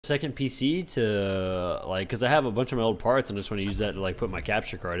second PC to like, because I have a bunch of my old parts and I just want to use that to like put my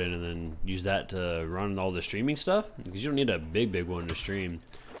capture card in and then use that to run all the streaming stuff, because you don't need a big one to stream,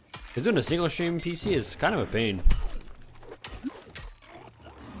 because doing a single stream PC is kind of a pain.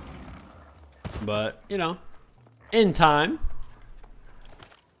 But you know, in time.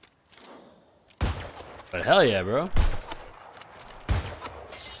 But hell yeah, bro.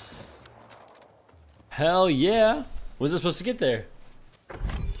 Hell yeah. When's it supposed to get there?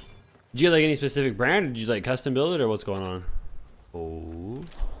 Did you get like any specific brand, or did you like custom build it, or what's going on? Oh.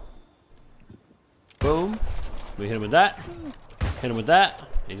 Boom. We hit him with that. Hit him with that.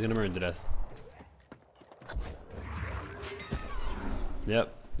 He's gonna burn to death.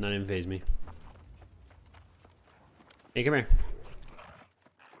 Yep. Not even phase me. Hey, come here.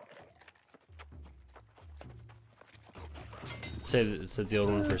 Set the old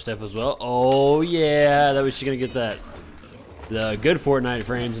one for Steph as well. Oh yeah, that was she gonna get that. The good Fortnite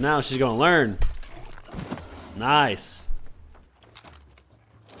frames. Now she's gonna learn. Nice.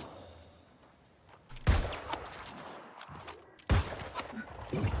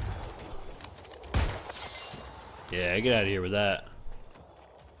 Yeah, get out of here with that.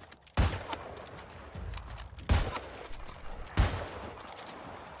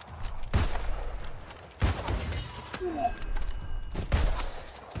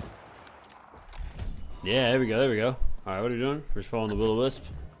 Yeah, there we go, there we go. Alright, what are we doing? We're just following the will-o-wisp.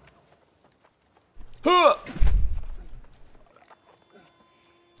 Alright,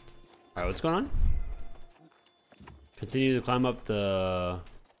 what's going on? Continue to climb up the...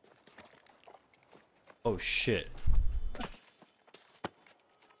 Oh shit.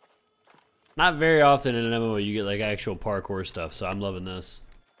 Not very often in an MMO you get like actual parkour stuff, so I'm loving this.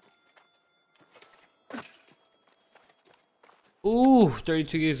 Ooh,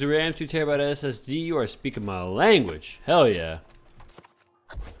 32 gigs of RAM, 2 terabyte SSD. You are speaking my language. Hell yeah.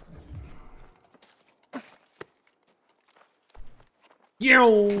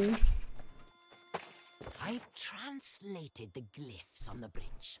 Yo. I've translated the glyphs on the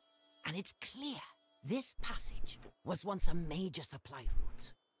bridge, and it's clear this passage was once a major supply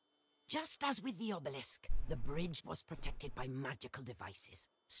route. Just as with the obelisk, the bridge was protected by magical devices,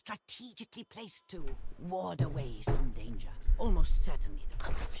 strategically placed to ward away some danger, almost certainly the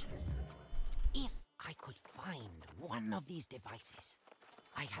corruption. If I could find one of these devices,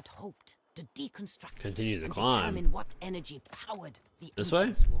 I had hoped to deconstruct Continue the and climb. determine what energy powered the This way?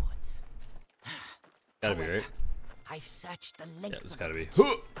 ancients' wards. Gotta be However, right. I've searched the length Yeah, it's of gotta the be.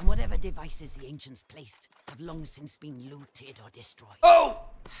 bridge, and whatever devices the ancients placed have long since been looted or destroyed. Oh!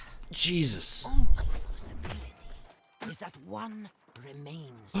 Jesus. Only possibility is that one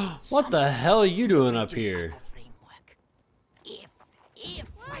remains. What the hell are you doing up here? Framework. If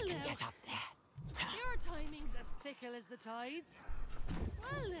I can get up there. Your timing's as fickle as the tides.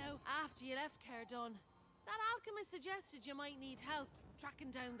 Well now, after you left Cardun, that alchemist suggested you might need help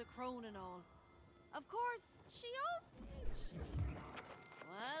tracking down the crone and all. Of course, she asked.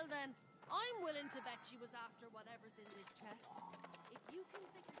 Well then, I'm willing to bet she was after whatever's in this chest. If you can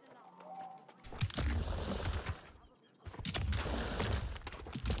fix it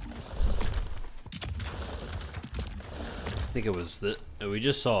I think it was the. We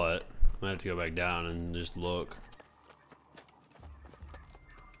just saw it. I might have to go back down and just look.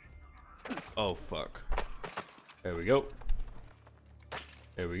 Oh fuck. There we go.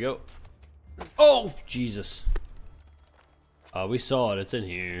 There we go. Oh Jesus. We saw it. It's in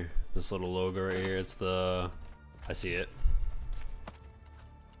here. This little logo right here. It's the. I see it.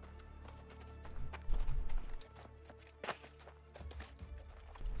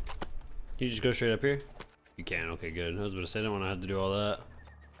 Can you just go straight up here? You can. Okay, good. I was about to say I don't want to have to do all that.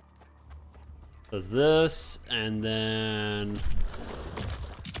 Does this and then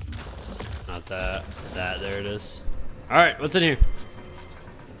not that. That. There it is. All right. What's in here?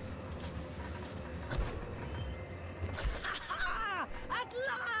 At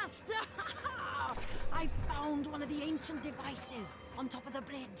last! I found one of the ancient devices on top of the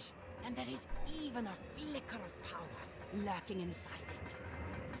bridge, and there is even a flicker of power lurking inside it.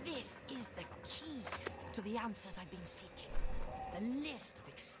 This is the key to the answers I've been seeking. The list of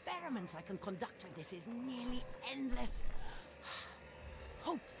experiments I can conduct with this is nearly endless.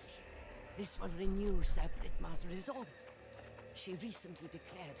 Hopefully, this will renew Sir Britmar's resolve. She recently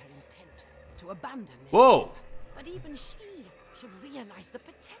declared her intent to abandon this. Whoa! But even she should realize the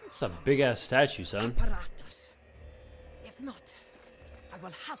potential. It's a big ass statue, son. Apparatus. If not, I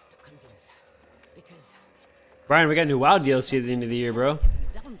will have to convince her, because Brian, we got new WoW DLC at the end of the year, bro.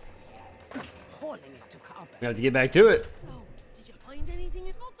 down from here, hauling it to carbon. We have to get back to it. So, did you find anything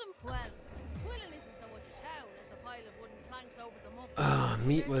in them? Well, Twillin isn't so much a town as a pile of wooden planks thanks over the muck.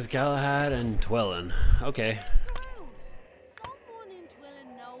 Meet with Galahad and Twellin. Okay. Ask around. Someone in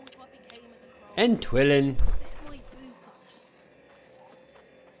Twillin knows what became of the crow. And Twillin. Bet my boots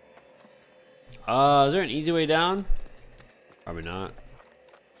on it. Is there an easy way down? Probably not.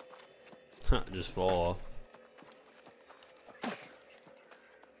 Huh, just fall off.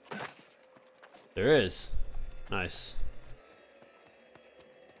 There is. Nice.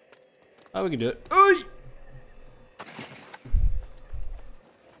 Oh, we can do it. Oy!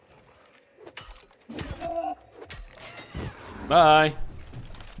 Bye.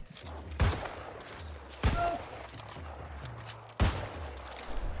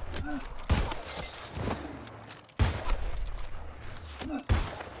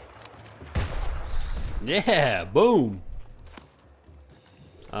 Yeah, boom.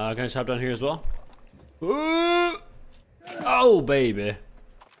 Can I chop down here as well? Oh, baby.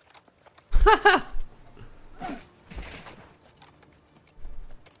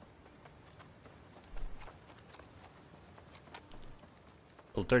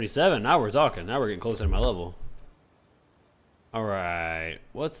 Well, 37. Now we're talking. Now we're getting closer to my level. All right.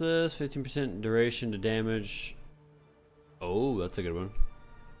 What's this? 15% duration to damage. Oh, that's a good one.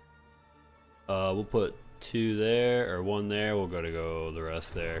 We'll put 2 there or 1 there. We'll go the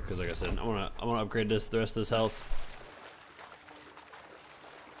rest there because, like I said, I wanna upgrade the rest of this health.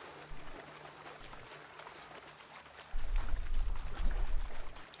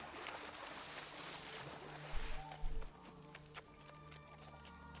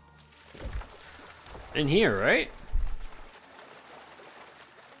 In here, right?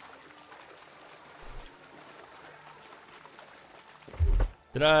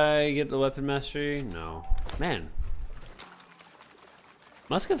 Did I get the weapon mastery? No. Man.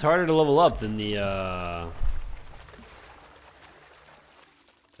 Musket's harder to level up than the,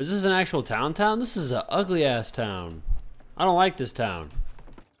 Is this an actual town? This is an ugly ass town. I don't like this town.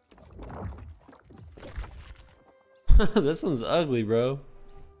 This one's ugly, bro.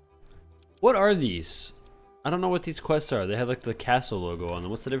 What are these? I don't know what these quests are. They have like the castle logo on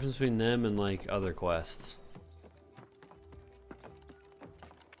them. What's the difference between them and like other quests?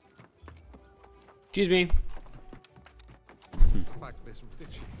 Excuse me. Fact this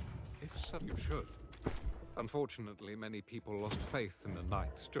Ritchie. If so, you should. Unfortunately, many people lost faith in the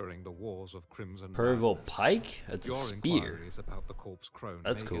knights during the wars of Crimson. Purple Madness. Pike? That's a Your spear. inquiries about the corpse crone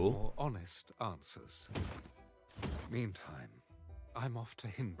That's may cool. get more honest answers. Meantime, I'm off to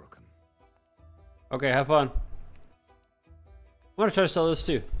Hinbroken. Okay, have fun. I'm gonna try to sell this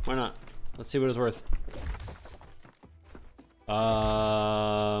too. Why not? Let's see what it's worth.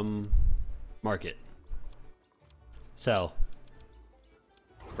 Market. Sell.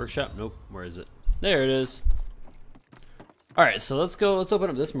 Workshop? Nope. Where is it? There it is. All right, so let's go. Let's open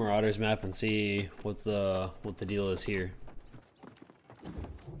up this Marauders map and see what the deal is here.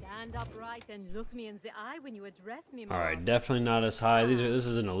 Stand upright and look me in the eye when you address me. All right, definitely not as high. This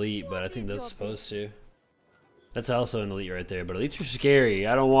is an elite, but I think that's supposed to. That's also an elite right there, but elites are scary.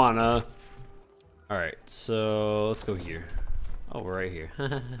 I don't wanna. All right, so let's go here. Oh, we're right here.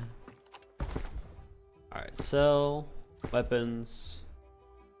 All right, sell weapons.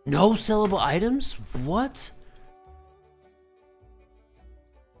 No sellable items? What?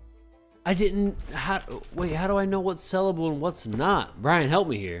 I didn't. Wait, how do I know what's sellable and what's not? Brian, help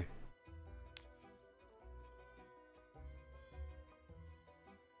me here.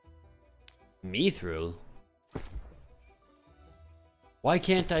 Mithril? Why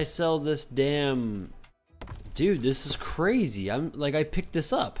can't I sell this damn... Dude, this is crazy. I picked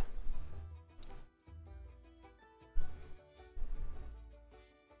this up.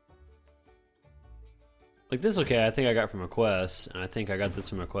 Like this, okay, I think I got from a quest, and I think I got this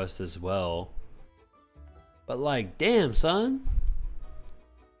from a quest as well. But like, damn, son.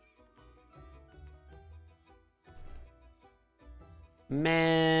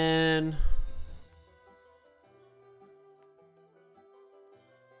 Man.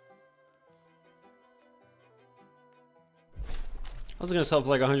 I was gonna sell for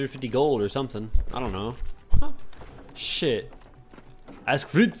like 150 gold or something. I don't know. Shit. Ask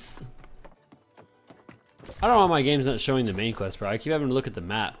Fritz. I don't know why my game's not showing the main quest, bro. I keep having to look at the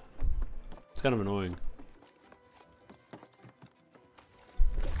map. It's kind of annoying.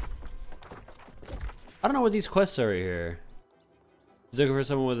 I don't know what these quests are right here. He's looking for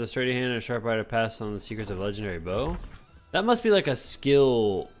someone with a sturdy hand and a sharp eye to pass on the secrets of legendary bow. That must be like a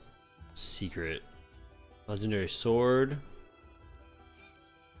skill secret. Legendary sword.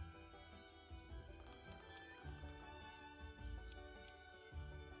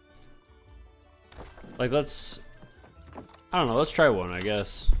 Like, let's... I don't know, let's try one, I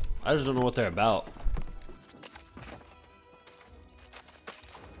guess. I just don't know what they're about.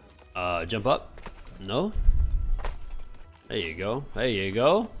 Jump up. No. There you go. There you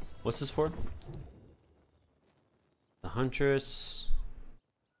go. What's this for? The Huntress.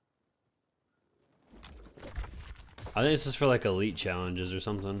 I think this is for like elite challenges or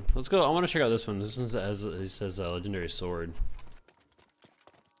something. Let's go. I want to check out this one. This one has, it says legendary sword.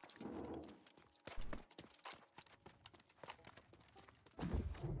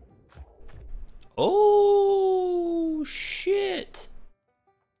 Oh shit.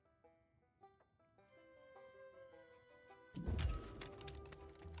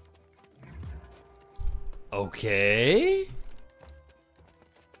 Okay.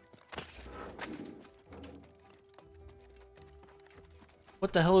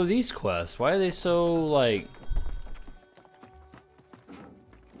 What the hell are these quests? Why are they so like...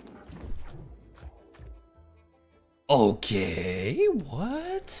 Okay,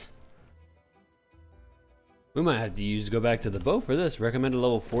 what? We might have to go back to the bow for this. Recommended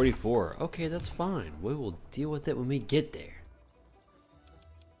level 44. Okay, that's fine. We will deal with it when we get there.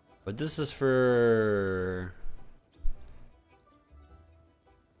 But this is for...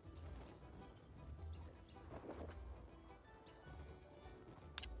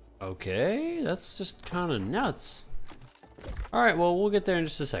 Okay, that's just kind of nuts. Alright, well, we'll get there in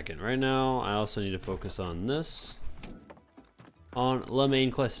just a second. Right now, I also need to focus on this. On the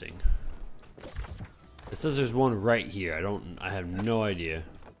main questing. It says there's one right here. I have no idea.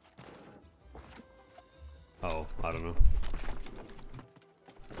 Oh, I don't know.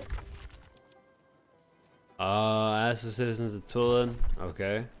 Ask the citizens of Tulin.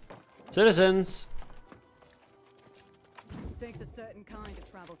 Okay. Citizens! Takes a certain kind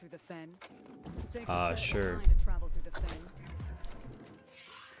to travel through the fen. Sure.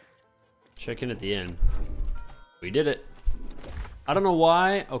 Check in at the end. We did it. I don't know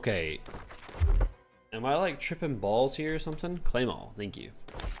why. Okay. Am I like tripping balls here or something? Claim all. Thank you.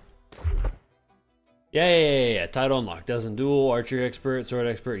 Yeah. Title unlocked. Doesn't duel. Archery expert. Sword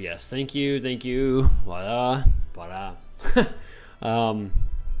expert. Yes. Thank you. Thank you. Voila. Voila.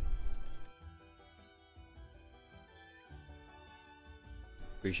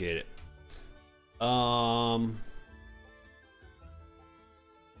 Appreciate it.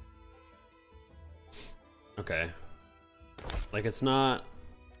 Okay. Like it's not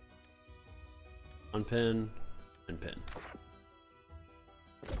unpin and pin.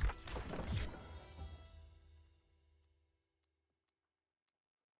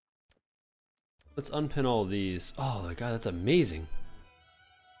 Let's unpin all of these. Oh my god, that's amazing.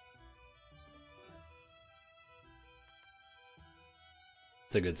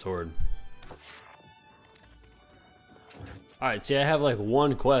 It's a good sword. Alright, see I have like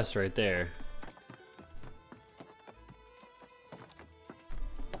one quest right there.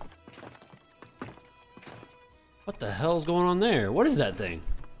 What the hell's going on there? What is that thing?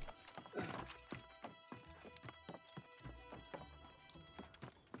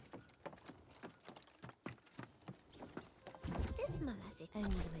 This man has it. Only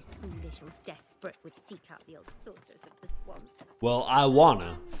the most foolish or desperate would seek out the old sorceress of the swamp. Well, I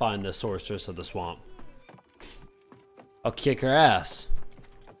wanna find the sorceress of the swamp. I'll kick her ass.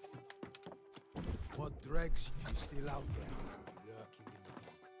 What dregs you still out there?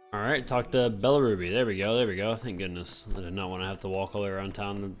 Alright, talk to Bella Ruby. There we go, there we go. Thank goodness. I did not want to have to walk all the way around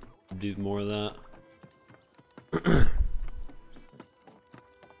town to do more of that.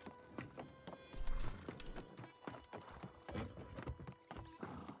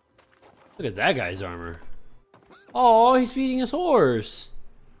 Look at that guy's armor. Oh, he's feeding his horse.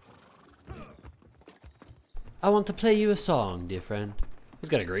 I want to play you a song, dear friend. He's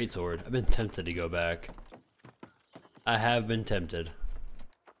got a great sword. I've been tempted to go back. I have been tempted.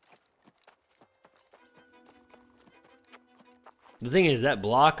 The thing is, that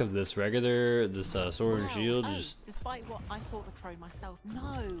block of this regular, sword and shield is just... Despite what I saw the crow myself,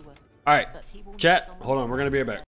 no. Alright, chat, hold on, we're gonna be right back.